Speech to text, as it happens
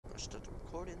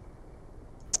recording.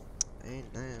 And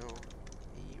now,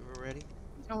 you ready?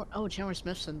 Oh, Chandler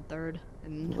Smith's in third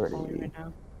and falling Ready. right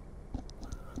now.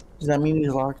 Does that mean he's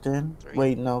locked in? 3,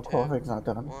 Wait, no, 2, qualifying's not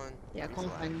done. 1. Yeah, Green flag.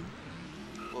 qualifying.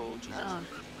 Oh, Jesus.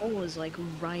 Cole was like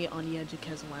right on the edge of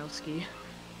Keselowski.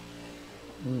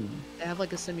 Mm. They have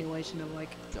like a simulation of like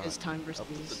God. his time versus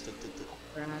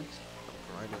Brad's. I'm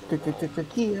grinding the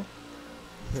Kia.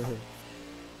 wall. That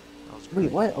was Wait,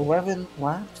 great. what? 11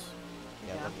 laps?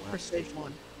 Yeah, Yeah, 11 for laps, stage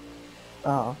one.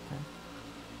 Oh, okay.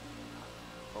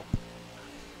 Oh.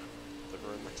 Look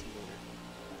around my team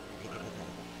leader.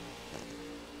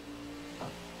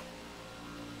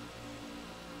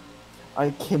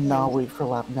 I cannot wait for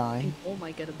lap 9. And Cole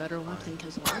might get a better lap than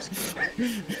Keselowski.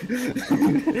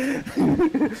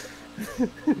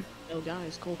 No,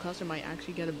 guys, Cole Custer might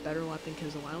actually get a better lap than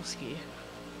Keselowski.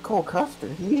 Cole Custer,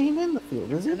 he ain't in the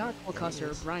field, is he? Not Cole Yeah, Custer,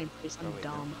 he is. Brian Priest. I'm Oh, wait, no.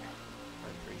 dumb.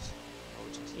 I'm freeze. Oh,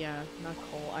 Jesus. Yeah, not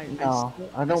Cole. No,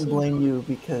 I don't blame you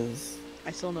because...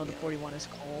 I still know the Yeah. 41 is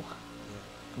Cole.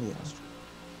 Yeah, Yeah. that's true.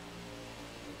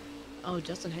 Oh,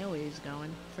 Justin Haley is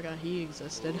going. Forgot he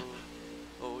existed.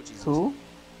 Oh, Jesus. Who?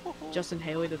 Justin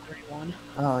Haley, the 31.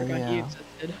 Oh, Forgot he yeah.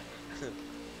 existed.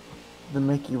 The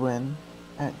Mickey win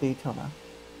at Daytona.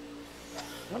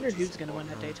 I wonder who's gonna win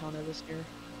at Daytona this year.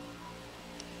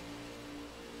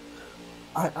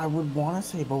 I would want to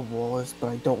say Bo Wallace, but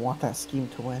I don't want that scheme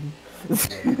to win. If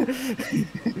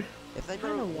they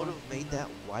kinda would want have made that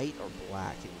white or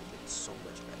black, it would have been so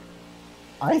much better.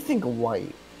 I think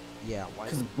white, Yeah, white.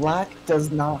 because black does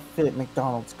not fit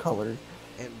McDonald's color.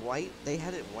 And white, they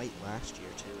had it white last year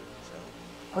too, so.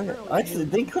 Oh yeah, actually,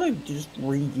 they could have just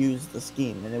reused the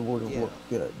scheme and it would have Yeah. looked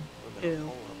good. Would've been a Ew. whole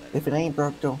lot better. If it ain't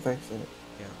broke, don't fix it.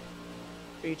 Yeah,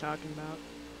 What are you talking about?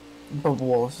 Bob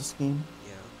Wallace's scheme.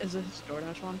 yeah. Is this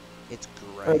DoorDash one? It's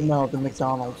gray. No, the It's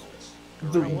McDonald's.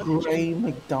 Gray. The what did you- gray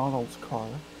McDonald's car.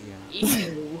 Yeah.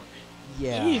 Ew.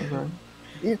 Yeah. Ew.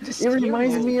 It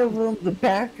reminds me of the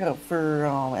backup for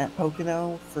at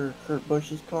Pocono for Kurt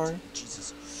Busch's car.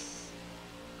 Jesus.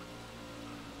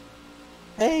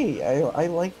 Hey, I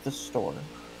like the store.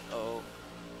 Oh.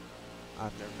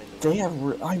 I've never been to They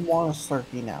have. I want a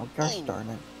Slurpee now. Gosh Oh. darn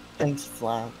it. Thanks,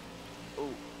 Flag. Oh,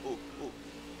 oh, oh.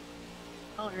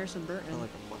 Oh, Harrison I Burton. feel like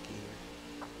a monkey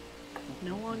here.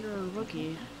 No longer a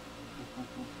rookie.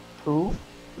 Who?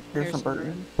 Harrison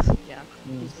Burton. Yeah,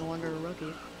 Mm. he's no longer a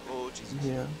rookie. Oh, Jesus.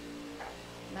 Yeah.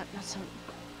 That's how.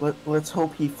 Let's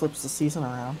hope he flips the season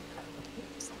around.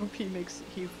 Hope he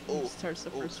Oh, starts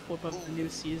the oh, first flip of the oh. new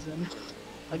season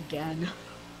again.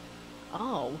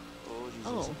 Oh, Oh, Jesus.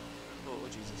 oh, Oh,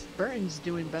 Jesus. Burton's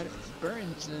doing better.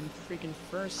 Burton's in freaking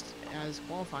first as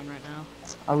qualifying right now.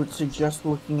 I would suggest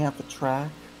looking at the track.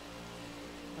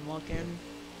 I'm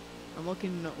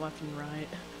looking left and right.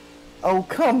 Oh,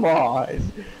 come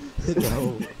on!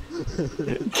 No.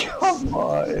 Come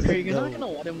on! Are you not No. gonna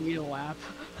let him lead a lap?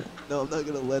 No, I'm not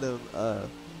gonna let him,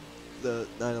 the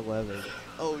 911.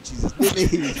 Oh, Jesus.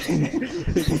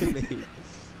 Timmy!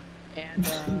 And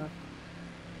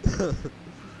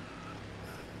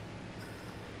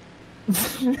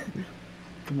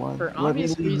Come on, For let me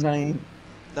obvious lead reason. 9.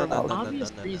 No, no, no, no, obvious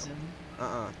no, no, reason.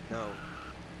 no.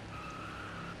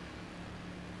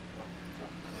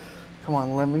 Come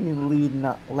on, let me lead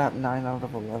lap 9 out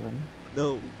of 11.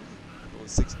 No. Going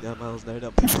 69 miles an hour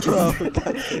up the road.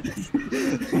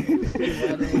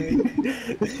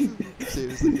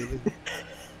 Seriously, Timmy.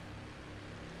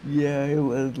 Yeah, I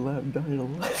led lap 9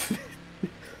 11.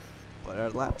 But our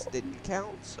laps didn't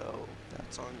count, so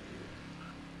that's on you.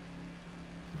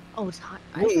 Oh, it's hot.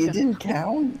 Wait, it didn't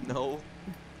count? No.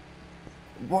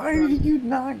 Why are you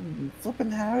not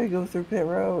flipping Harry go through pit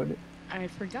road? I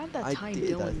forgot that I Ty did, I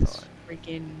Dillon's thought.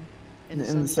 freaking In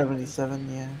the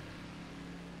 77, yeah.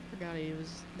 Forgot he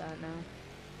was that now.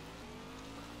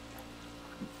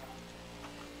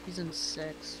 He's in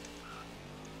 6.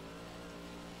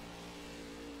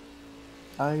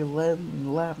 I led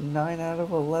lap 9 out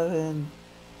of 11.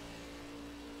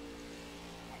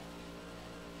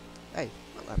 Hey,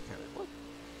 my lap counted.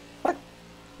 What?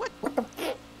 What? What the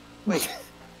f- Wait.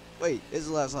 Wait, this is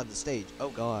the last lap of the stage. Oh,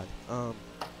 God. Oh,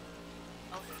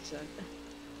 it's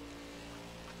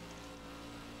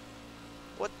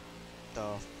What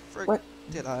the frick What?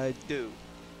 did I do?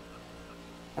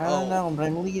 I don't know, but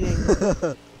I'm leading.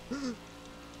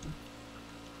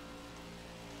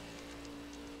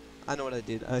 I know what I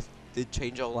did. I did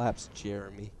change all laps,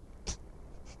 Jeremy.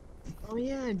 Oh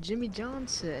yeah, Jimmy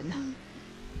Johnson.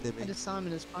 I Nimmy. just saw him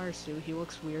in his fire suit. He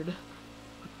looks weird. Nimmy.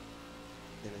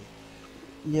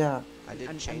 Yeah. I did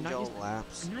I'm change not all used to-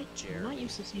 laps, I'm not Jeremy.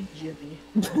 used to seeing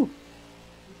Jimmy.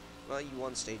 Well, you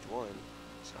won stage 1,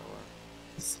 so,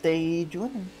 Stage winner.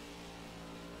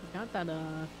 We got that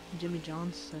Jimmy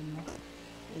Johnson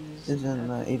Is in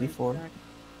at the 84. racetrack.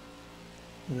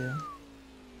 Yeah.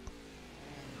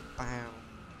 Wow.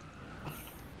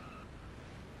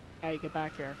 Hey, get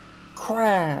back here.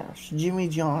 Crash! Jimmy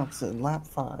Johnson, lap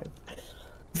 5.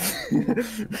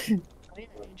 Oh yeah,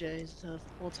 AJ's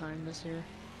full time this year.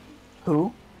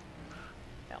 Who?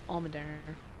 Yeah, Almader.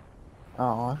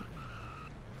 Oh,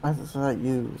 I thought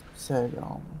you said,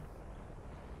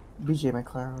 BJ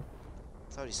McLeod. I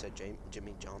thought he said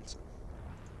Jimmy Johnson.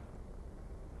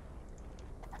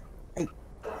 Hey,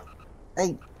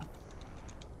 Hey,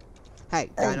 hey.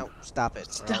 Dino, stop it.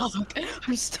 or else- Stop!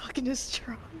 I'm stuck in his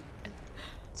trunk.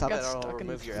 Stop it, got or I'll stuck in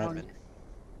the remove your trunk. admin.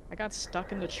 I got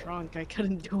stuck in the trunk. I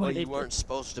couldn't do Well, anything. you weren't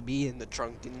supposed to be in the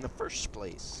trunk in the first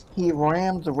place. He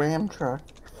rammed the Ram truck.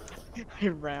 I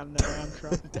rammed the Ram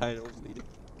truck. Dino's leading.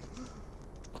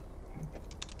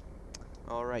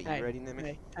 Alright, you Hey, ready,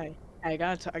 Nimmy? hey, I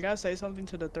gotta say something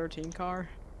to the 13 car.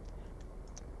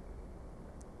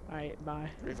 Alright, bye.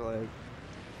 Free flag.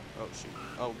 Oh, shoot.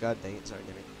 Oh, god dang it. Sorry,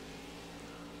 Nimmy.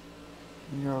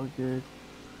 You're all good.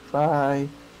 Bye.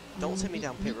 Don't send me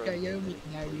down pit road again,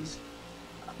 Nimmy, please.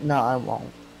 No, I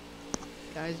won't.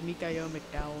 Guys, Mikayo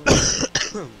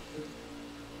McDowell.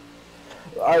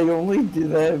 I only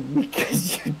did that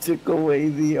because you took away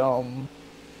the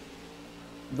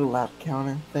lap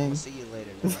counter thing. We'll see you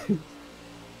later, Nimmy.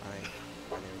 Bye.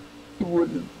 Bye,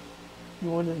 Nimmy. You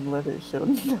wouldn't let it show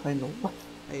 911.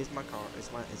 Hey, it's my car.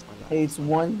 It's my Hey, it's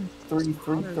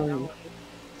 1333.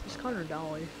 It's Connor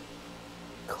Dolly.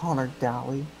 Connor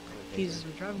Daly. He's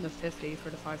driving the 50 for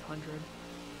the 500.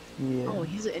 Yeah. Oh,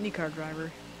 he's an IndyCar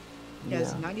driver. He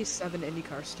has Yeah. 97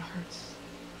 IndyCar starts.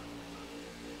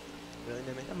 Really,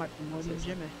 Nimmy? That might be more than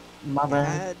Jimmy. My I bad.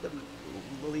 had to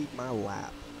lead my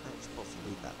lap. I was supposed to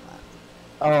lead that lap.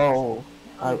 Oh,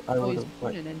 I Oh, would he's have.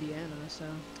 born in Indiana, so.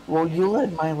 Well, you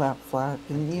led my lap flat,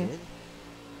 didn't you? Did?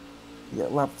 Yeah,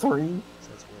 lap 3.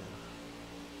 Since when?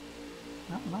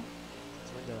 I don't know.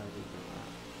 Since when did I lead my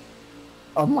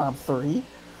lap? On lap 3.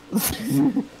 I was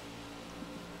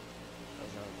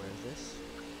not aware of this.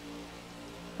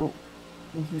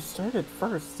 You started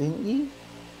first, didn't you?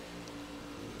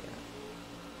 Yeah.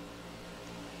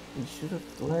 You should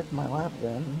have led my lap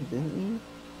then, didn't you?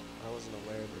 I wasn't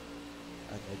aware that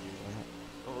I led your lap.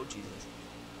 Oh, Jesus.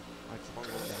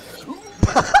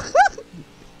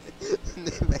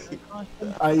 Nimmy.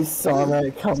 I saw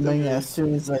that coming as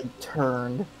soon as I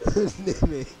turned.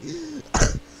 Nimmy.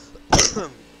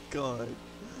 God.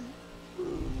 Oh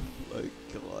my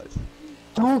God.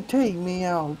 Don't take me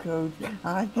out, coach.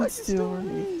 I can still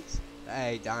race.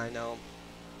 Hey, Dino.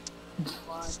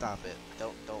 Stop it.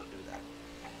 Don't do that.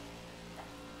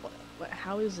 What,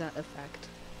 how is that effect?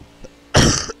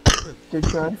 Good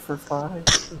try for 5.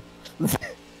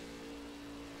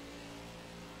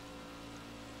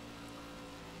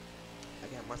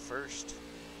 I got my first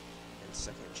and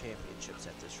second championships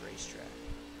at this racetrack.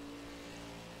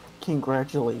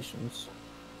 Congratulations.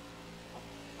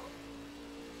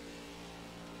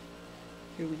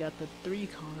 Here we got the 3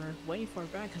 Connor, way far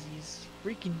back because he's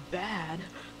freaking bad.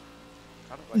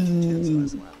 How do I do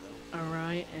 10's last lap though?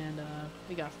 Alright, and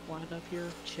we got Flat up here,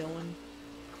 chilling.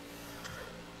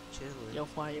 Chilling. Yo,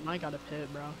 Flat, you might got a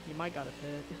pit, bro. You might got a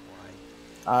pit.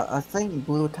 Why? I think you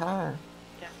blew a tire.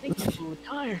 Yeah, I think you blew a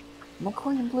tire.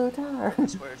 McQueen blew a tire. I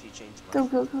swear if you change my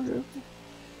Go.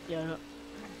 Yeah.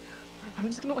 I'm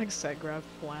just gonna like set grab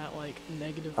Flat like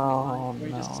 -5 Oh, where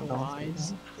he just no, don't do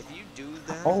slides. If you do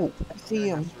that, Oh, I then see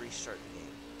I him. have to restart the game.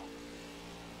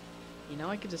 You know,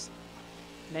 I could just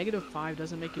 -5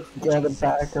 doesn't make you. Yeah, the Jesus.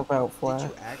 back about Did flat.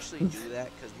 you actually do that?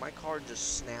 Because my car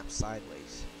just snapped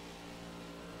sideways.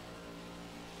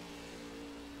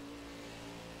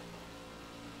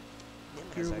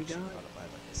 Here we Actually go. caught it by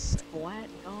like a second. Flat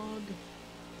dog.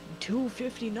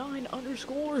 259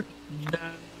 underscore.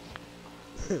 No.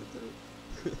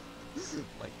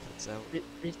 Mike cuts out.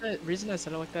 Reason I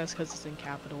said it like that is because it's in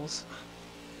capitals.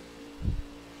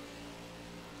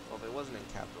 Well, if it wasn't in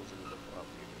capitals, it would look a lot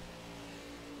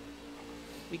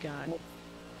weirder.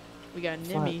 We got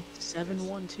Nimmy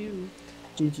 712.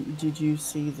 Did you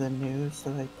see the news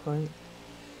that I put?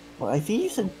 Well, I think you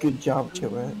said good job to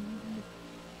it.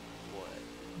 What?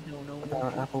 Don't know About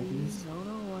what you Applebee's. do, don't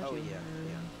know what Oh, you yeah, heard.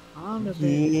 yeah. I'm the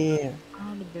biggest. Yeah.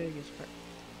 I'm the biggest.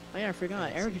 Oh yeah, I forgot.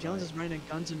 Fancy Eric Jones life. is riding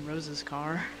a Guns N' Roses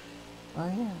car. Oh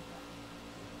yeah.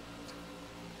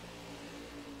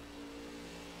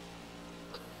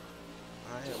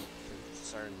 I am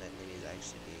concerned that Nimmy's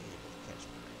actually being able to catch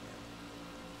me right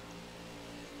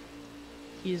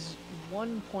He's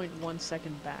 1.1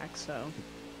 second back, so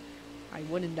I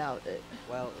wouldn't doubt it.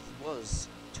 Well, he was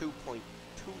 2.2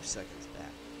 seconds back.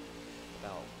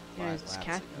 About Yeah, 5 he's just laps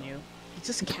catching ago. you. He's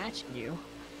just catching you.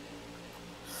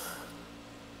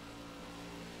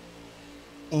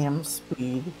 Am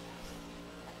speed.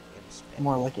 And sped.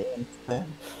 More like am sped.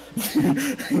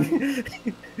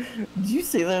 Did you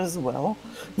say that as well?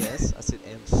 Yes, I said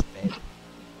M sped.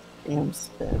 Am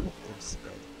sped. M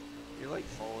sped. You're like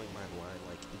following my line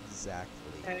like exactly.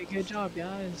 Hey, good job,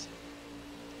 guys.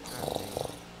 God damn.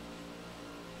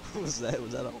 What was that?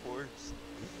 Was that a horse?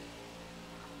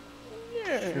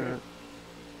 Yeah. Sure.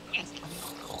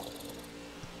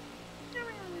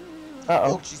 Oh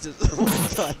Uh-oh. Jesus!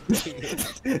 Oh God dang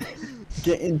it!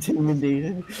 Get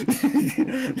intimidated.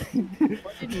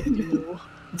 What did you do?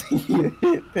 He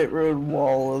hit pit road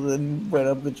wall and then went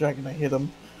up the track and I hit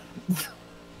him.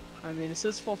 I mean, it's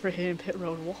his fault for hitting pit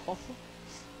road wall.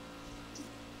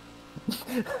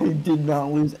 I did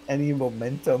not lose any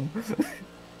momentum.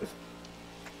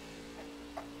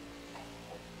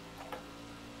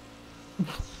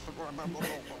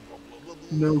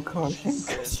 No caution,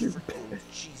 'cause Jesus, you're freaking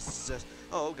Jesus!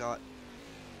 Oh God!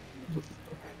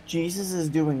 Jesus is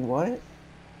doing what?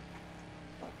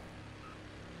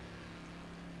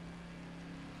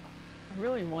 I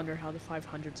really wonder how the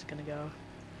 500's gonna go.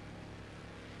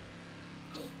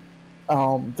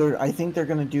 I think they're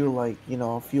gonna do like, you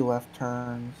know, a few left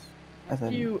turns and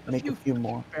then make a few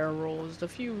more. barrel rolls, a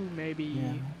few maybe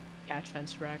Yeah. catch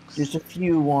fence wrecks. Just a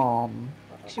few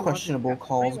Actually, questionable might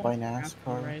calls want by to draft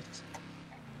one NASCAR. race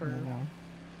for, You know.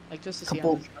 like, just to see how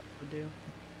Couple- the truck would do.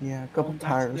 Yeah, a couple Going back to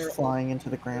tires their flying into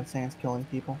the grandstands, killing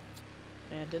people.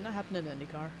 And didn't that happen in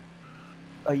IndyCar?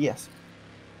 Yes.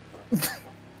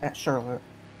 At Charlotte.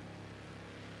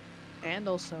 And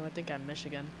also, I think at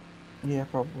Michigan. Yeah,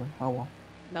 probably. Oh well.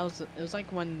 It was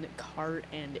like when kart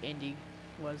and Indy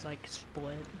was like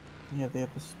split. Yeah, they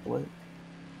have to split.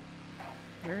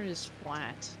 Where is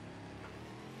flat?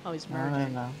 Oh, he's I merging.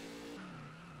 don't know.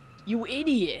 You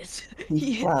idiot! He's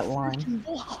He hit the flatlined. freaking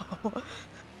wall.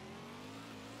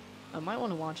 I might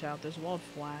want to watch out. There's a wall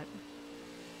flat.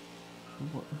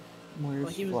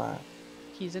 Where's he was- flat?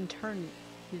 He's in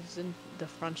the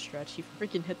front stretch. He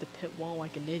freaking hit the pit wall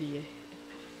like an idiot.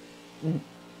 Mm.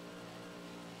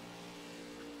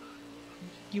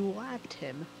 You lapped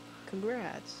him.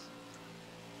 Congrats.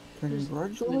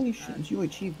 Congratulations, you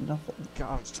achieved nothing.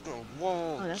 God, I'm stuck on a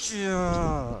wall. Oh, that's-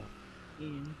 Yeah.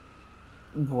 Mean.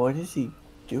 What is he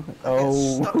doing? I got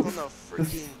Oh. stuck on the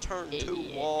freaking turn 2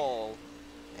 Idiot. wall,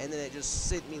 and then it just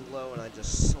sent me low, and I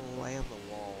just slammed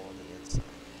the wall on the inside.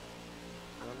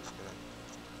 And I'm just gonna,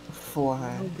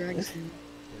 Flat. Oh, Gregson.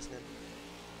 isn't it?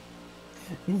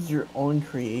 It's your own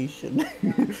creation.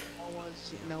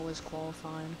 Noah's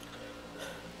qualifying.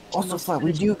 Also, Almost Flat,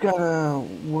 we finished. do gotta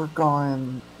work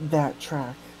on that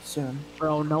track soon.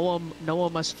 Bro, Noah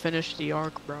must finish the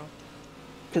arc, bro.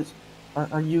 Cause,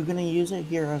 are you gonna use it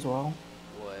here as well?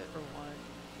 What? For what?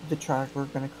 The track we're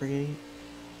gonna create?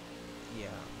 Yeah.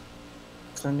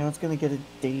 So I know it's gonna get a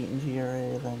date in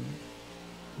GRA, then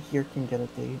here can get a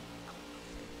date.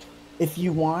 If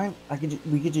you want,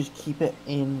 we could just keep it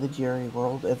in the GRA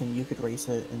world, and then you could race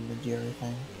it in the GRA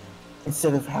thing.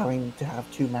 Instead of having to have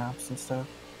 2 maps and stuff.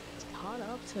 Caught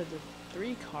up to the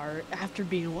 3 car after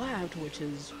being lapped, which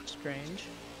is strange.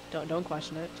 Don't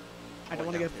question it. I don't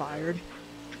want to get fired.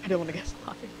 I don't want to get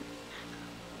fired.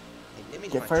 Hey,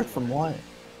 Nimmy's Get my fired teammate. from what?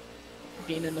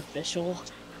 Being an official.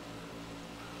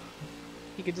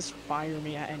 He could just fire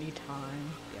me at any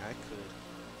time. Yeah, I could.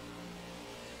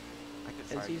 I could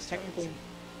Because fire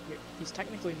he's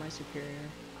technically my superior.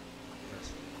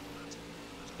 Yes.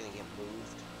 It's gonna get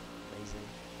moved. Amazing.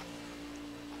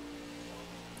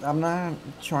 I'm not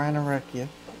trying to wreck you.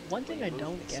 One thing I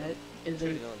don't get is Turn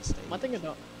it on stage.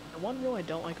 the one rule I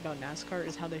don't like about NASCAR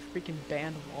is how they freaking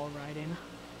banned wall riding.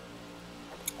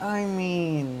 I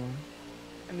mean,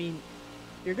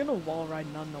 You're gonna wall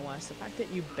ride nonetheless. The fact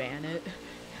that you ban it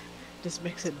just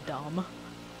makes it dumb.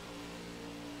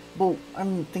 well,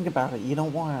 think about it. You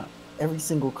don't want every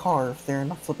single car if they're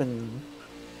in a flippin'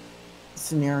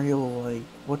 scenario like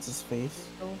what's his face,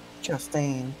 So,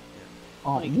 Chastain.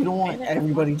 Like, You don't want ban it at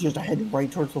everybody just headed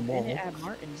right towards the ban wall. it at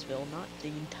Martinsville, not the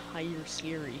entire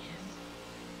series.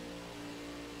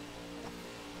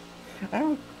 I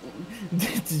don't.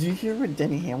 Did you hear what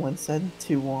Denny Hamlin said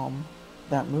to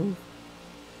that move?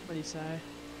 What do you say?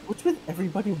 What's with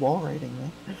everybody wall riding,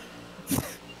 man?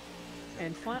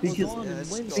 And Flat was Because on and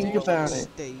let's wins. think go about on it.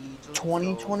 stage, let's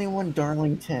 2021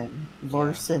 Darlington,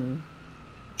 Larson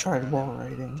tried wall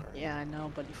riding. Yeah, I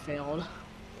know, but he failed.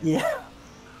 Yeah.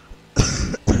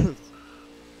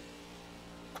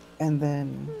 And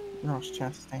then Ross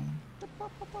Chastain.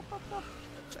 Back it up, back it up,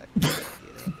 back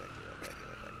it up, back it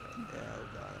up. Yeah, oh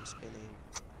god, I'm spinning.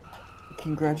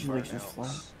 Congratulations, Flat.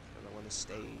 Burnouts. And I won the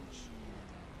stage.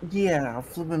 Yeah,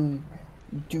 flipping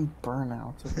do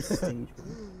burnouts of the stage.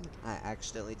 I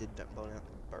accidentally did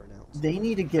burnouts. They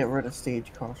need to get rid of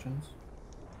stage cautions.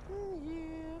 Yeah.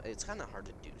 It's kind of hard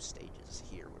to do stages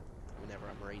here whenever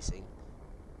I'm racing.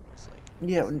 It's like,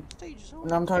 Yeah, stages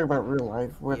and I'm talking about real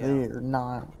life, where Yeah. they're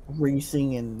not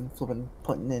racing and flipping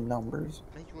putting in numbers.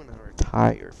 maybe when I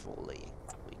retire fully,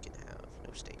 we can have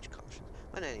no stage cautions.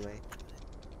 But anyway,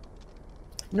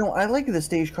 No, I like the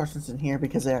stage cautions in here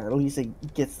because at least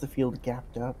it gets the field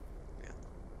gapped up.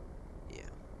 yeah.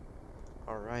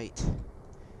 Alright.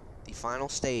 The final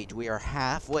stage. We are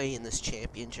halfway in this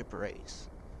championship race.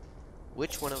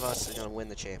 Which one of us is going to win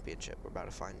the championship? We're about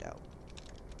to find out.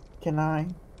 Can I?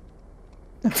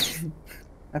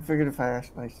 I figured if I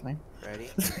asked nicely. Ready?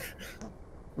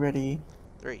 Ready?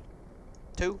 3,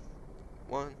 2,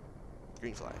 1.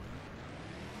 Green flag.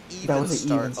 That was an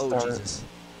start. even Oh, start. Jesus.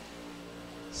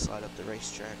 Slide up the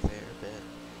racetrack there a bit.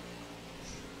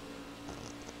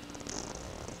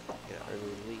 Get an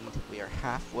early lead. We are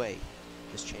halfway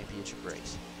this championship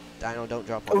race. Dino, don't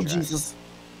drop on Oh, tracks. Jesus.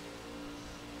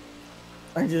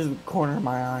 I just corner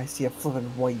my eye, see a flipping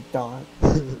white dot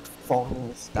fall in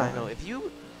the sky. Dino, if you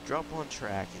drop on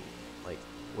track and, like,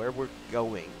 where we're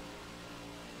going,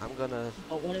 I'm gonna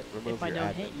But what remove if I your don't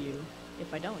admin. hit you?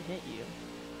 If I don't hit you,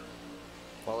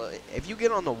 Well, if you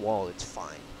get on the wall, it's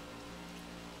fine.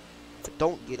 But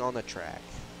don't get on the track,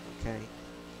 okay?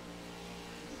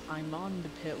 I'm on the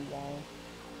pit wall.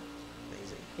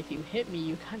 Amazing. If you hit me,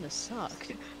 you kind of suck.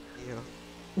 Yeah.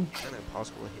 Kind of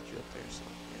impossible to hit you up there, so.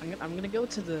 Yeah. I'm gonna go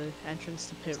to the entrance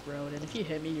to pit road, and if you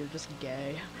hit me, you're just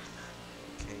gay.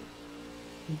 Okay.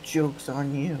 Joke's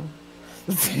on you.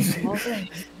 Okay.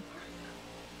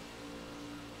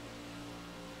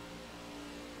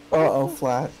 Uh-oh,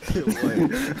 Flat.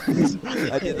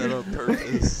 I did that on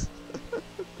purpose.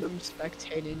 I'm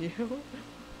spectating you.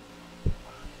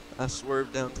 I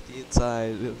swerved down to the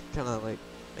inside, kind of like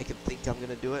make him think I'm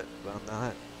gonna do it, but I'm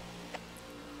not.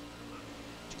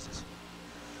 Jesus.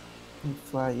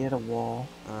 Flat, you hit a wall.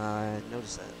 I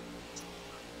noticed that.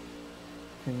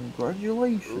 Oh,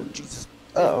 Congratulations. Jesus.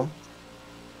 Uh-oh.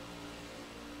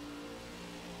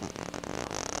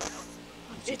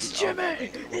 It's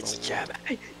Jimmy! It's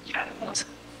Jimmy! Yes!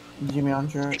 Jimmy on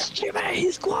track. It's Jimmy!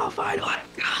 He's qualified! Let's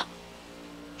go!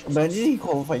 Imagine he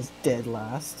qualifies dead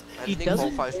last. He think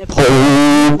doesn't qualifies get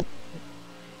pole.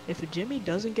 If Jimmy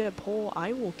doesn't get a pole,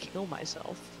 I will kill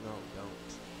myself. No,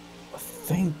 don't.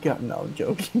 Thank God. No, I'm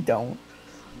joking. Don't.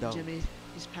 No. Jimmy,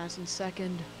 he's passing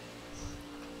second.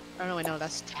 Oh no, wait, no,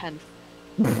 that's 10th.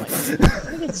 Oh I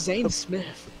think it's Zane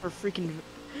Smith for freaking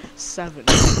 7.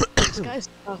 This guy's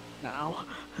tough now.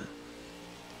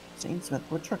 Zane Smith,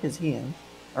 what truck is he in?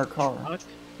 Our car.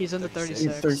 He's in the 36.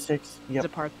 36. He's 36. He's Yep. a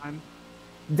part-time.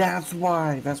 That's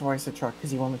why I said truck,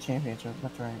 because he won the championship.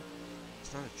 That's right.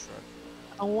 It's not a truck.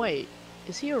 Oh wait,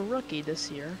 is he a rookie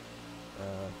this year?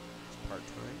 It's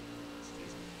part-time.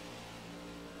 Excuse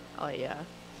me. Oh yeah.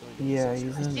 Yeah, He's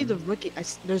he's I in. see the rookie.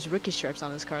 There's rookie stripes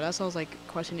on his car. That's why I was like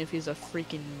questioning if he's a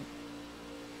freaking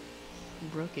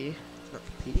rookie. not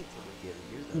competing for rookie of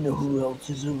the year, though. You know who else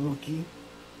is a rookie?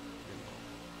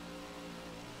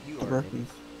 You The are. rookies.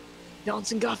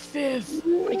 Johnson got 5th.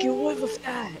 I can live with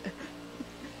that.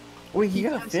 Wait, he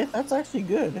got a 5th? That's actually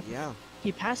good. Yeah.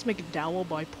 He passed McDowell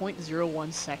by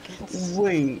 0.01 seconds.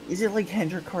 Wait, is it like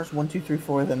Hendrick Cars 1, 2, 3,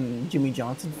 4, then Jimmy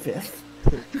Johnson 5th?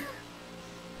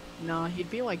 Nah, he'd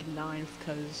be like 9th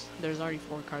because there's already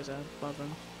 4 cars above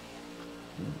him.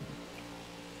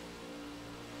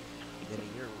 Then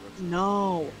you're a rookie.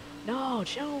 No,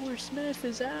 Chandler Smith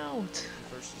is out.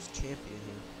 Versus champion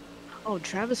here. Oh,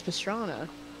 Travis Pastrana.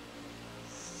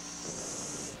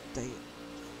 Dang.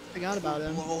 Forgot about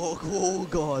him. Oh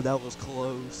god, that was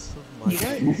close. Oh my You god.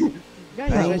 guys, you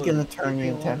guys I That ain't was gonna turn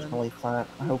you 23-11. intentionally flat.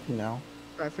 I hope you know.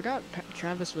 I forgot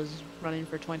Travis was running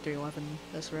for 2311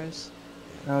 this race.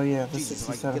 Oh yeah, the Jesus, if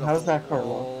I could 67. get How's a that car look?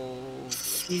 wall.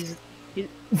 He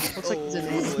looks like he's in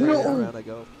Oh, it. yeah, around I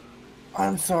go.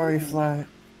 I'm sorry, Flat.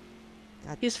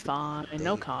 God He's fine, dang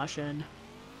no it. caution.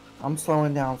 I'm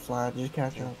slowing down, Flat. Just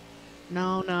catch up.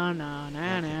 No. Okay, Nah.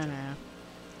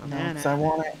 Joe. 'Cause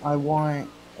I want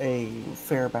a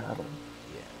fair battle.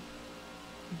 Yeah.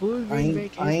 Blue I Green ain't,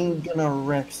 Vacation. I ain't gonna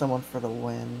wreck someone for the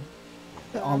win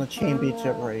on a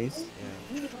championship race.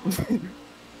 Yeah.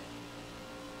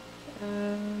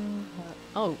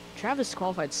 Oh, Travis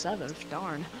qualified 7th.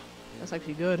 Darn. That's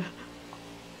actually good.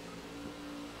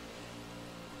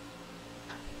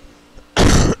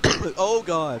 Oh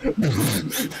god.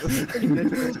 Pretty good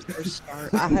for his first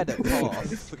start. I had a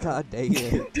cough. God dang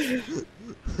it.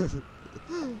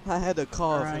 I had a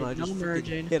cough and I Alright, no just freaking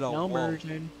merging. hit a No wall.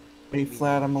 merging. What do you Hey, mean?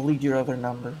 Flat, I'm gonna lead your other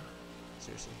number.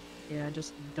 Seriously. Yeah,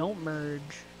 just don't merge,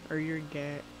 or you're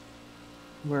gay.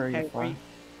 Where are you, Hey, Flat?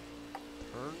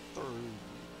 Turn through.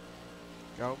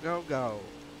 Go, go, go.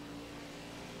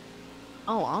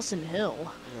 Oh, Austin Hill. I'm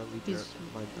gonna leave He's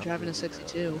I'm driving a gonna leave my other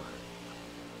 62. number.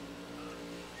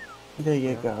 There you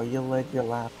Yeah. go. You led your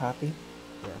lap, happy?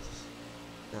 Yes.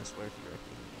 Now swear if you wreck me.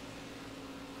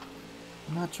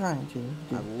 I'm not trying to.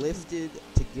 I Dude. lifted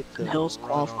to get the Hill's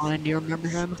run off qualifying. the Do you corner. remember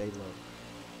him? Stay low.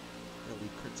 I'll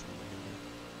leave Kurt's number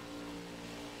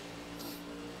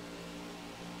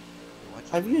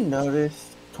here. Have you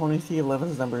noticed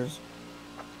 2311's numbers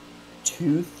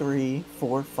 2, 3,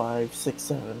 4, 5, 6,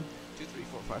 7? 2, 3,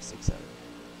 4, 5, 6, 7.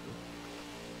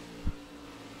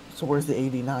 So where's the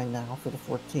 89 now for the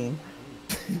 14?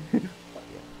 Yeah.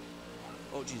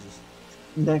 Oh Jesus.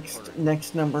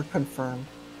 Next number confirmed.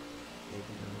 89.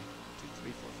 2,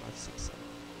 3, 4, 5, 6, 7.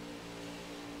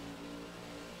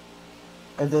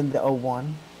 And then the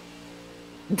 01.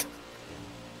 Oh,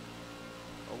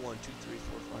 1, 2, 3,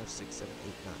 4, 5, 6, 7,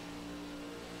 8, 9.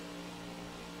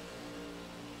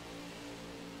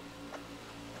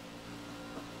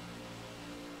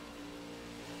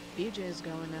 BJ's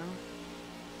going now.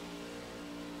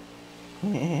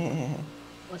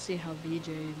 Let's see how BJ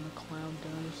McLeod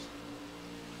does.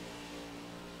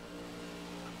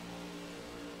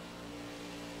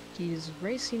 He's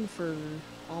racing for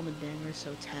Almendinger,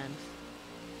 so 10th.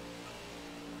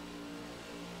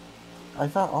 I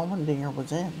thought Allmendinger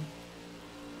was in.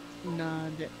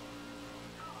 No,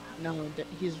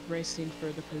 he's racing for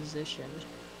the position.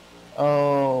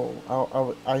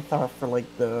 Oh, I thought for like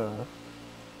the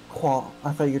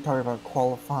I thought you were talking about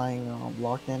qualifying,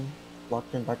 locked in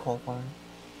by qualifying,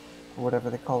 or whatever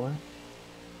they call it.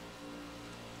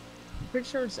 Pretty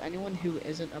sure it's anyone who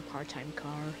isn't a part-time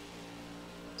car.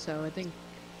 So I think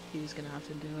he's gonna have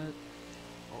to do it.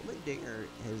 Allmendinger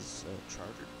is a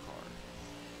chartered car.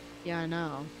 Yeah, I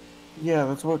know. Yeah,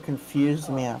 that's what confused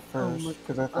me at first, look-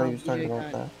 because I thought he was talking yeah,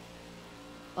 about that.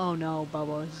 Oh no,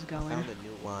 Bubba is I going. found a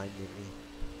new line,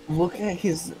 didn't we? Look at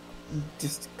his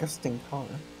disgusting car.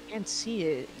 Can't see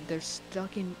it. They're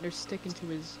sticking to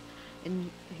his,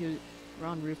 we're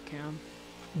on roof cam.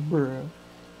 Bruh.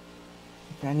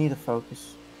 Okay, I need to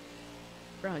focus.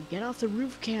 Bro, get off the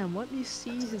roof cam. Let me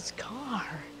see his car.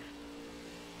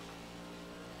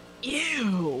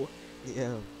 Ew.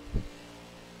 Yeah.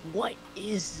 What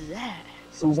is that?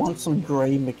 Who wants some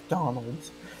gray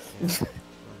McDonald's? Yeah. That's what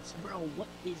I'm saying. Bro, what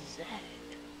is that?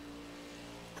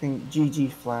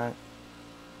 GG flat.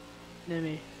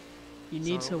 Nemi, you It's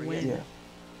need not to over win. yet. Yeah.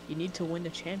 You need to win the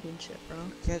championship, bro.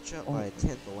 Catch up by a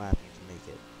 10th a lap, you can make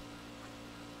it.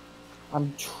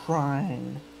 I'm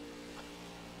trying.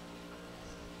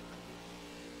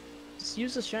 Just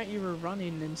use the strat you were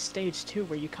running in stage 2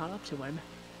 where you caught up to him.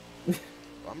 Well,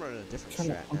 I'm running a different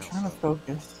strat I'm now, trying to so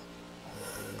focus.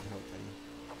 hopefully it'll help any.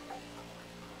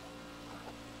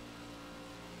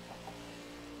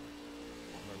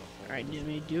 I'm running a whole Alright, different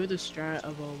Nemi, do the strat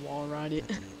of a wall ride it.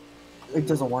 It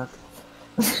doesn't work.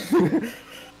 No,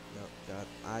 God,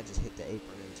 I just hit the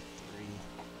apron into 3.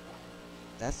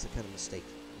 That's the kind of mistake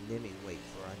Nimi wait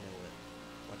for, I know it.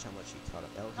 Watch how much he caught up.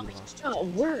 Oh, he lost 2 Oh,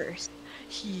 tenths. worse.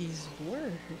 He's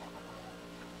worse.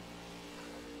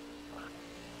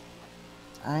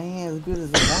 I ain't as good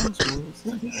as the once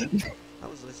was. I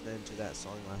was listening to that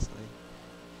song last night.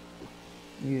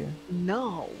 Yeah.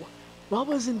 No.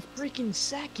 Bubba's in freaking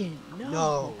second.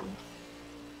 No.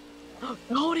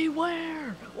 Cody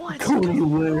Ware! What's Cody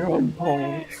Ware on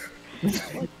Ware?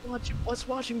 pole. Let's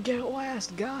watch him get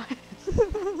last, guys.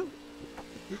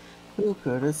 Who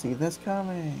could have seen this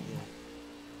coming?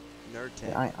 Nerd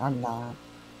tag. I'm not.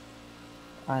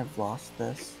 I've lost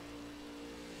this.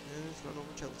 It's not over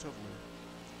till it's over, man.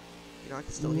 You know, I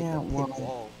can still hit Yeah, the pin well-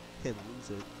 wall and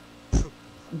lose it.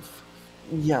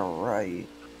 Yeah, right.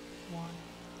 1,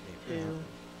 Maybe it 2. happened.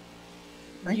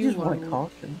 I just want a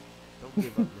caution. Don't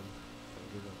give up, man. Don't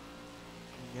give up.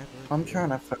 Never I'm give trying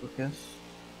to up. focus.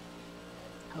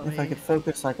 Oh, If I could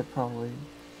focus, I could probably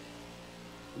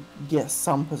get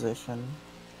some position.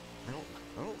 I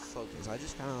don't focus. I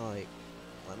just kind of like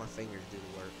let my fingers do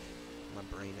the work. My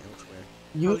brain elsewhere.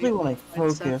 Usually when I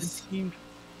focus 17.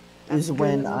 is That's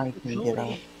when good I for can get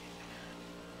Cody. up.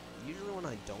 Usually when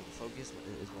I don't focus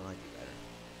is when I do better.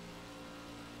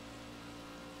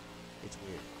 It's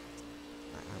weird.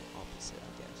 I'm opposite, I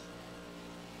guess.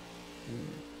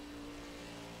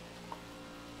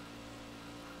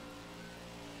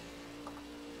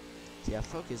 See, I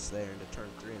focused there into turn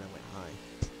 3 and I went high.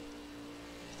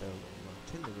 So,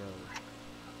 10 to go.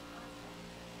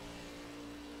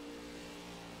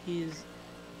 He's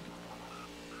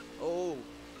Oh!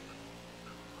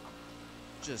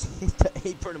 Just hit the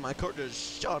apron and my car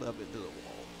just shot up into the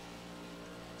wall.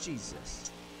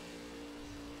 Jesus.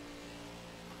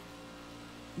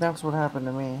 That's what happened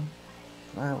to me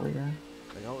earlier.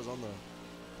 Like, I was on the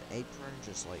apron,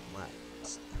 just like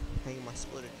hanging my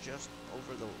splitter just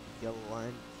over the yellow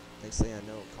line. Next thing I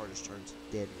know, the car just turns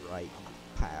dead right and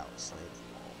pow, slams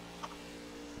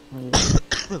the wall. Yeah.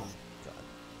 God.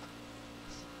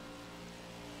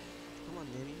 Come on,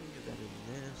 man, you can do better than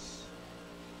this.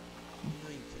 You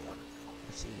know you can.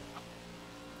 I've seen it.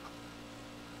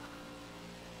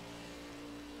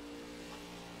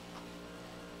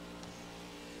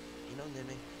 You know,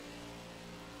 Nene,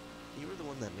 you were the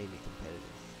one that made me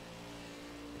competitive.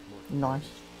 Like, more competitive. Nice.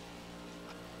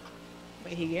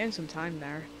 wait, he gained some time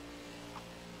there.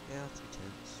 Yeah, 3/10.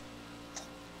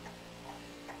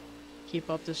 Keep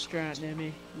up the strat,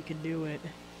 Nemi. You can do it.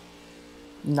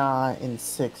 Nah, in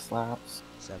 6 laps.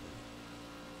 7.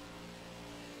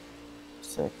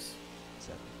 6.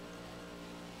 7.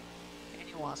 And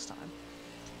he lost time.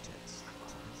 2/10.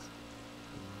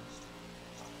 Almost.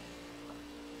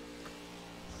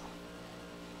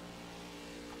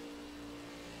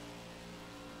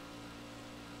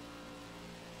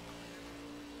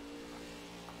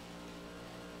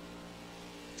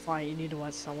 That's why you need to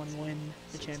let someone win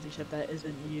the championship that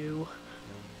isn't you. No.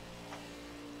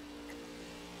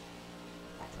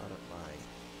 Caught up by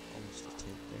almost a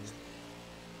 10th there.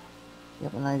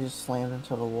 Yep, and I just slammed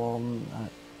into the wall and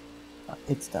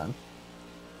it's done.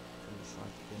 From the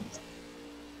front again.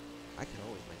 I can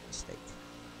always make a mistake.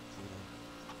 You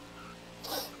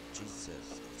know.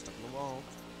 Jesus. I'm stuck in the wall.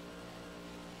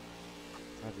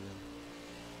 Try to go.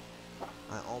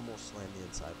 I almost slammed the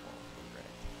inside wall.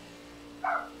 Incorrect.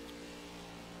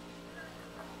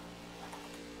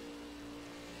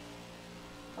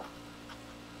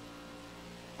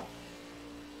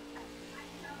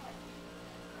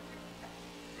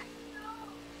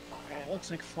 Alright,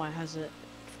 looks like Fly has a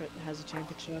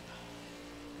championship.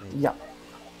 Maybe. Yeah. I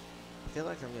feel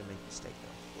like I'm gonna make a mistake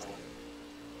though.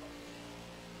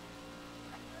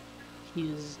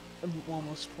 He's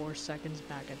almost 4 seconds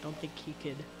back. I don't think he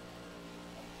could.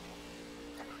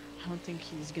 I don't think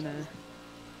he's gonna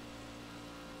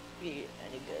be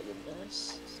any good in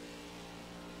this.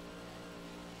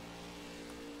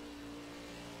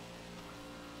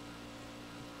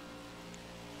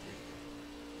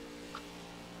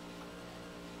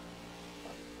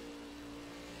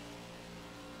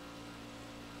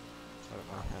 Thought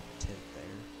about half a 10th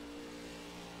there.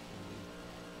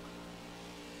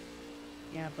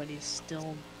 Yeah, but he's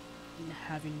still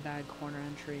having bad corner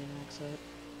entry and exit.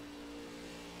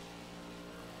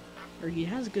 Or he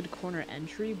has good corner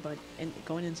entry, but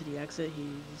going into the exit,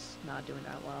 he's not doing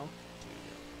that well.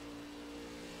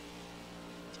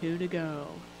 2 to go.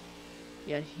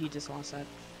 Yeah, he just lost that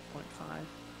 0.5.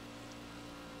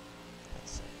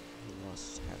 That's it. He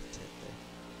lost half a 10th there.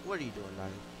 What are you doing,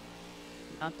 Ryan?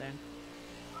 Nothing.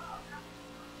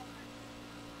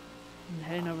 I'm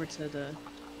heading over to the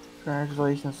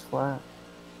Congratulations, Flat.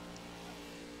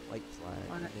 White flag.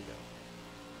 What? There we go.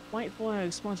 White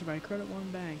Flag, sponsored by Credit One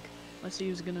Bank. Let's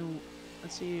see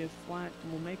if Flat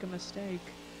will make a mistake,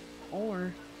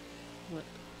 or what?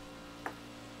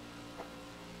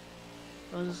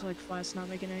 Well, it looks like Flat's not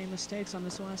making any mistakes on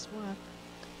this last lap,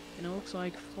 and it looks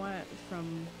like Flat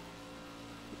from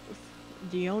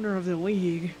the owner of the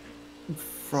league.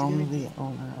 From the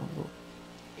owner of the...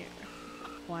 Yeah,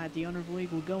 Flat, the owner of the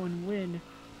league, will go and win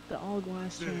the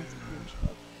Allglass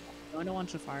championship. I don't want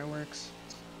the fireworks.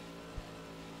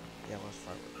 Yeah, let's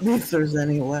fireworks. If there's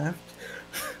any left.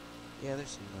 Yeah,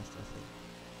 there's some left, I think.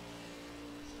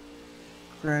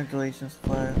 Congratulations,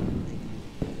 Flat. Thank you.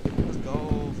 Let's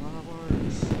go,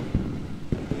 fireworks.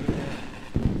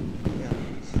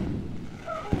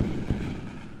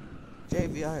 Yeah.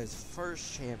 JVI's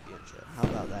first championship. How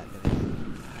about that, Nick?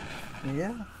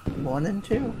 Yeah, 1 and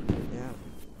 2. Yeah.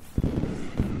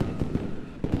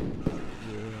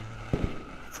 Yeah.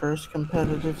 First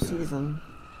competitive season.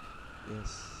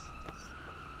 Yes.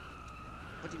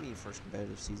 What do you mean first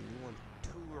competitive season? You won 2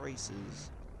 races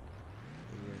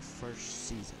in your first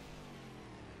season.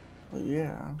 But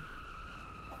yeah,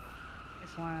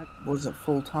 Flat. wasn't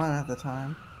full time at the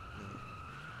time. Yeah.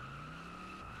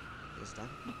 It's done.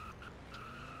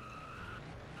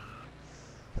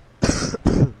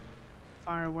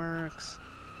 Fireworks.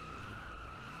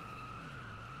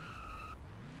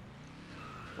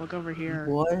 Look over here.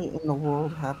 What in the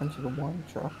world happened to the wine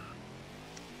truck?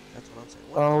 That's what I'm saying.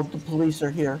 Oh, the police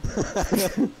are here.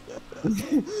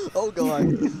 Oh god.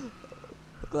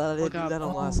 Glad I didn't Look do up. that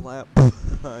on last Oh. lap.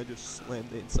 I just slammed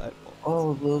the inside wall.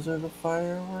 Oh, those are the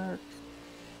fireworks.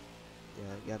 Yeah,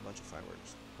 we got a bunch of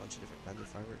fireworks. A bunch of different kinds of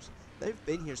fireworks. They've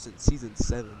been here since season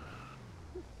 7.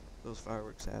 Those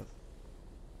fireworks have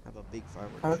a big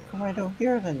fireworks How show. come I don't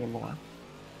hear it anymore?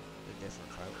 They're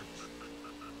different fireworks.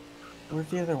 Where's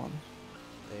the other ones?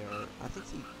 They are, I think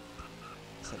he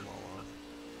set them all off.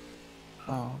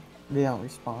 Oh, they don't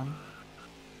respawn. No.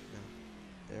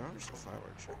 There are still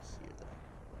fireworks right here though.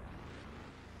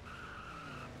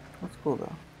 That's cool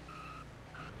though.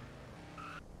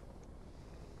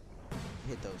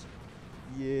 Hit those.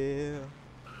 Yeah.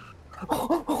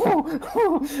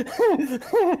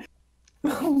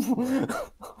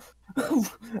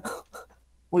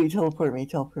 Wait, teleport me,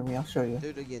 I'll show you. Do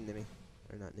it again, Nimmy.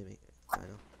 Or not Nimmy. I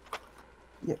know.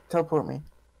 Yeah, teleport me.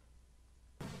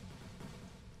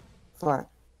 Flat.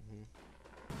 Mhm.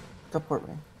 Teleport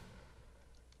me.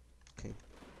 Okay.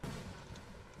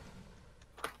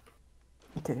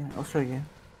 Okay, I'll show you.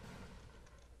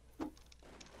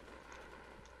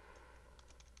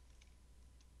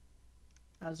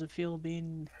 How's it feel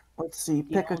being? Let's see,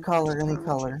 Yeah, pick a I'll color, just any tell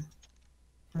color.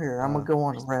 Here, I'm gonna go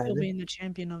on red. Feel being the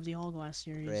champion of the Allglass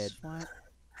series. Red. Flat.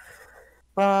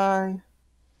 Bye.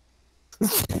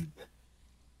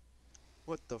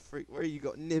 What the freak? Where you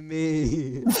go?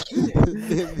 Nimmy!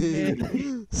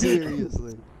 Nimmy!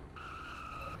 Seriously.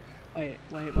 Wait.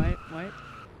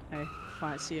 Hey,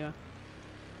 flat. See ya.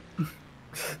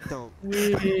 Don't.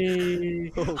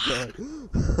 Whee! Oh god.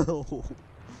 Oh.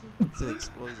 It's an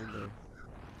explosion there.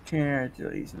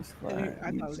 Congratulations, Dude, Flat. I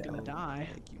You thought I was gonna know. die.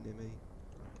 Thank you, Nimmy.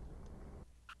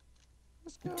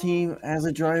 Let's go. Team, as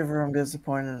a driver, I'm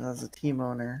disappointed. As a team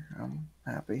owner, I'm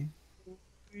happy.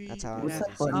 That's how I What's was that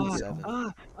in button season do?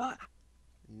 7.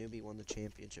 Newbie won the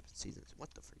championship in season.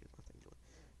 What the freak is my thing doing?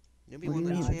 Newbie What won do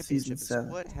the you mean in season championship. 7?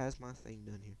 What has my thing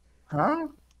done here? Huh?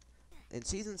 In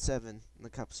season 7, in the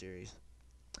Cup Series.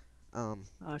 Oh,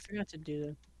 I forgot to do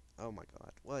that. Oh my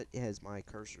god. What has my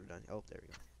cursor done? Oh, there we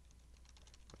go.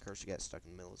 My cursor got stuck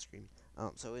in the middle of the screen.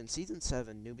 So in season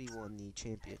 7, Newbie won the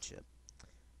championship.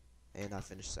 And I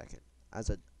finished 2nd. As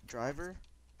a driver,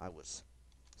 I was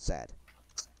sad.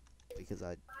 Because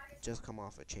I'd just come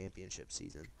off a championship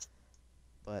season.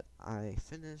 But I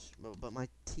finished, but my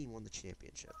team won the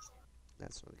championship.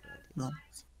 That's really good idea. No.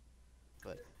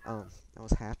 But, I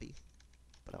was happy,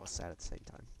 but I was sad at the same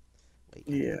time. Wait.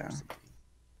 Yeah.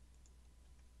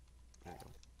 There we go.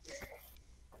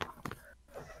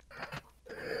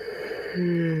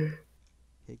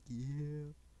 Heck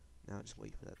yeah. Now just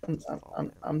wait for that thing to fall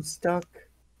down. I'm stuck.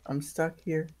 I'm stuck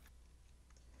here.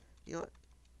 You know what?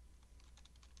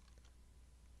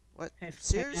 What? Hey,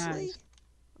 Seriously? guys.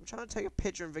 I'm trying to take a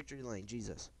picture in victory lane.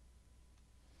 Jesus.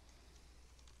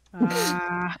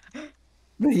 Ah.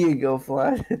 There you go,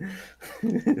 Flat.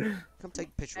 Come take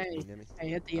a picture with me, Nimmy. Hey,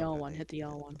 hit the Oh, L God one. dang Hit it, the yeah.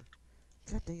 L one.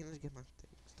 God dang it, let's get my thing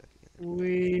stuck again.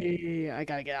 Wee! I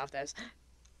gotta get off this.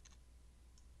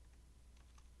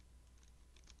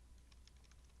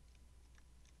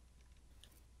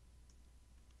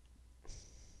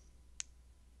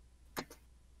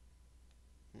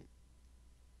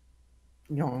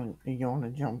 You wanna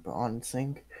jump on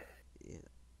sync? Yeah.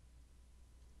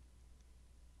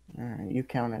 Alright, you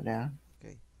count it down.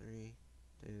 Okay. 3,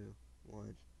 2,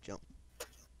 1, jump.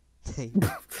 Dang.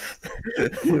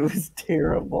 It was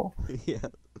terrible. Yeah.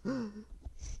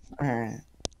 Alright.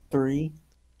 3,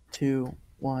 2,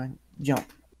 1, jump.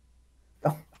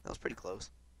 That was pretty close.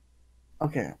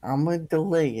 Okay, I'm gonna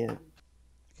delay it.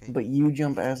 Okay. But you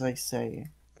jump as I say.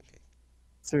 Okay.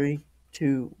 3,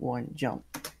 2, 1, jump.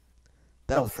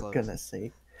 That was for close. goodness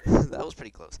sake. That was pretty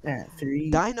close. Alright,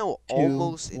 3, Dino 2,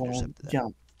 almost 1, intercepted that.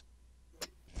 jump.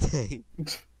 Dang. You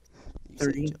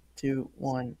said 3, 2,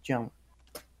 1, jump.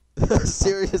 jump.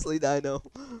 Seriously, Dino.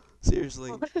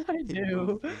 Seriously. What did I You do?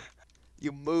 moved me.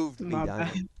 You moved me, My Dino.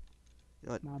 bad. You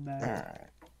know what? My bad. Alright.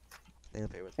 Stand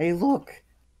up here with Hey, look!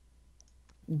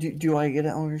 Do I get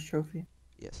an owner's trophy?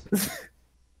 Yes.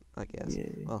 I guess. Yeah.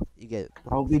 Well, you get it.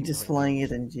 I'll be displaying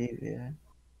it in GVA.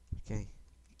 Okay.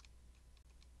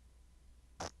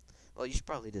 Well, you should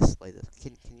probably display this.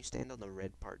 Can you stand on the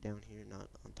red part down here, not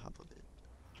on top of it?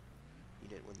 You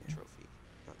didn't win the trophy.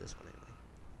 Not this one, anyway.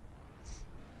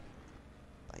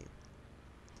 Bam.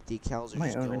 The decals are My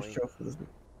just owner's going. trophy is...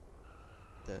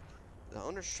 The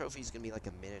owner's trophy is gonna be like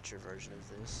a miniature version of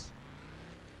this,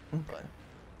 Okay. but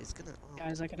it's gonna. Oh,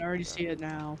 Guys, I can already see it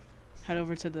now. Head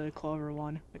over to the Clover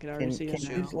one. I can already see Can it you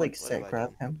now. just, like, What have I set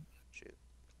grab done? him? Shoot.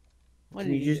 What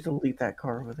Can did you you just delete that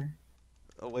car over there?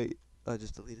 Oh wait, I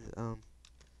just deleted it.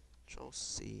 Control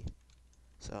C.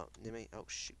 So, let me, oh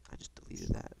shoot, I just deleted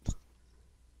that.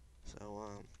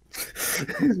 So,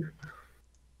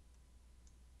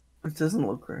 It doesn't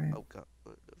look right. oh god,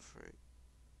 what the frick?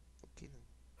 Okay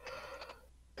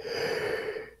then.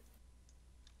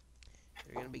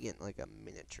 You're gonna be getting like a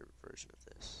miniature version of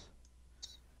this.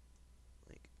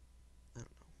 Like, I don't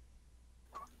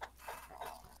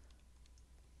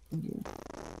know.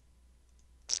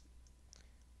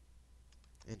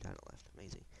 And down and left,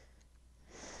 amazing.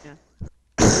 Yeah.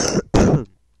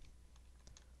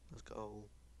 Let's go.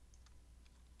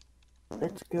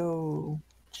 Let's go,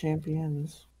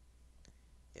 champions.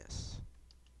 Yes.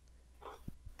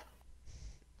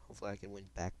 Hopefully I can win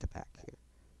back to back here.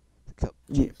 The Cup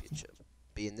Yes. Championship.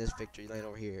 Be in this victory lane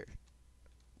over here.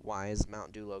 Why is the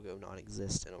Mountain Dew logo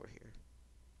non-existent over here?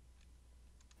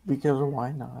 Because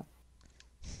why not?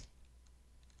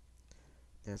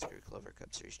 NASCAR Clover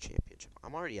Cup Series Championship.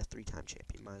 I'm already a 3-time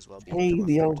champion. Might as well be Hey, become a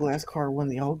the 4-time Allglass champion. car won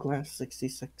the Allglass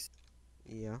 66.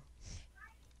 Yeah.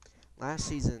 Last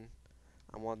season,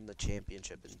 I won the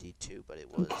championship in D2, but it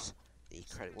was the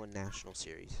Credit One National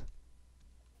Series.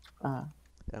 Uh,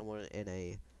 I won it in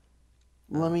a...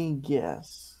 let me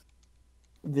guess.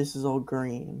 This is all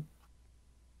green.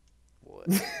 What?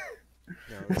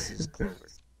 No, this is Clover.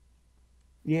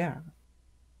 Yeah.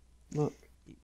 Look.